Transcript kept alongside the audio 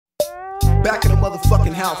back in the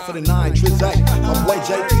motherfucking house for the 9 Triz 8. I'm way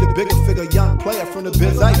JP, the bigger figure, young player from the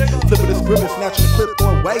biz 8. Flipping the script and snatching the clip,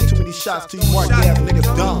 throwing way too many shots to you mark ass niggas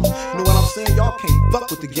dumb. You know what I'm saying? Y'all can't fuck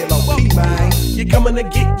with the Ghetto P, man. You coming to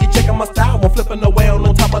get, you checking my style. I'm flipping away on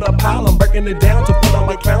top of the pile. I'm breaking it down to put on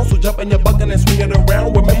my clown. So jump in your bucket and swing it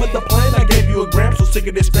around. Remember the plan? I gave you a gram, so sick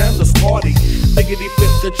of this scram, let's party. Biggity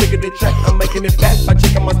flip, the chickity track. I'm making it fat by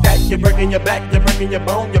checking my stack. You're breaking your back, you're breaking your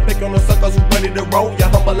bone. You pick on the suckers who ready to roll. You're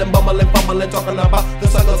humbling, bumbling, fumbling, talking about the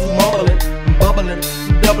suckers who mumbling, bubbling,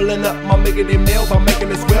 doubling up my miggity meal by making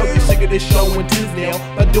it swell. You're sick of this show and tease now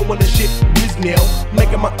by doing the shit biz now.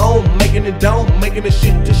 Making my own, making it dome, making the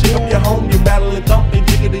shit to shake up your home. You're battling, thumping,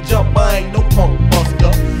 jiggity jump. I ain't no punk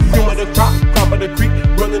buster. Cream of the crop of the creek,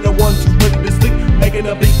 running the 1-2 ready to sleep, making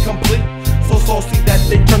a beat complete. So saucy that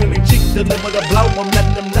they turning their cheek, deliver the blow. I'm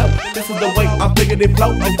letting them know this is the way I figured it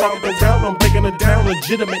flow. I'm fucking it down, I'm breaking it down,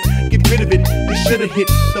 legitimate. Get rid of it, you should've hit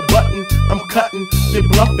the button. I'm cutting, they're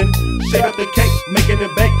bluffing. Shake up the cake, making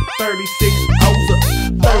it bake. 36 O's up,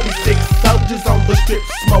 36 soldiers on the strip,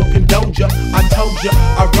 smoking doja. I told ya,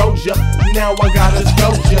 I rode ya, now I gotta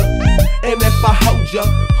scold ya. And if I hold ya,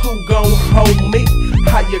 who gon' hold me?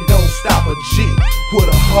 How you gon' stop a G with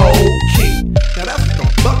a whole key? Now that's what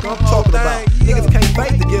the fuck I'm talking about. Niggas can't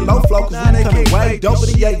fake to get low flow, cause we coming way doper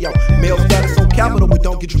than yayo. Male status on capital, we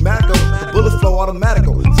don't get dramatical. The bullets flow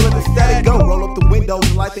automatical, so let the static go. Roll up the windows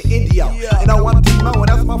and light the Indio. And I want to know, and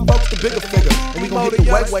that's my folks, the bigger figure. And we gon' hit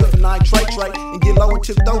the way for 9 tray and get low and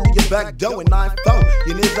chip throw to your back door in 9-4.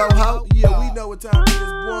 You niggas ho? Yeah, we know what time it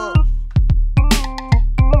is, boy.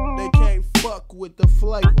 They can't fuck with the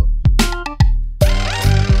flavor.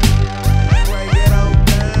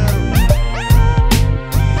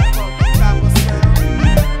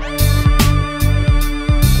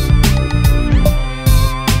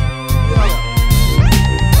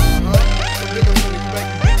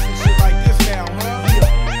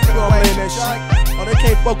 Oh, they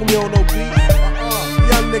can't fuck with me on no beat.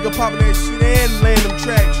 Young nigga popping that shit and laying them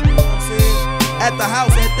tracks, you know what I'm saying? At the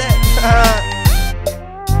house, at that.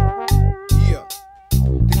 Yeah.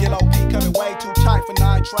 The Yellow P coming way too tight for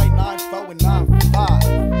 9 tray, 9-4 and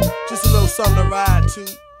 9-5. Just a little something to ride to.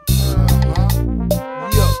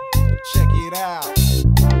 Yeah. Check it out.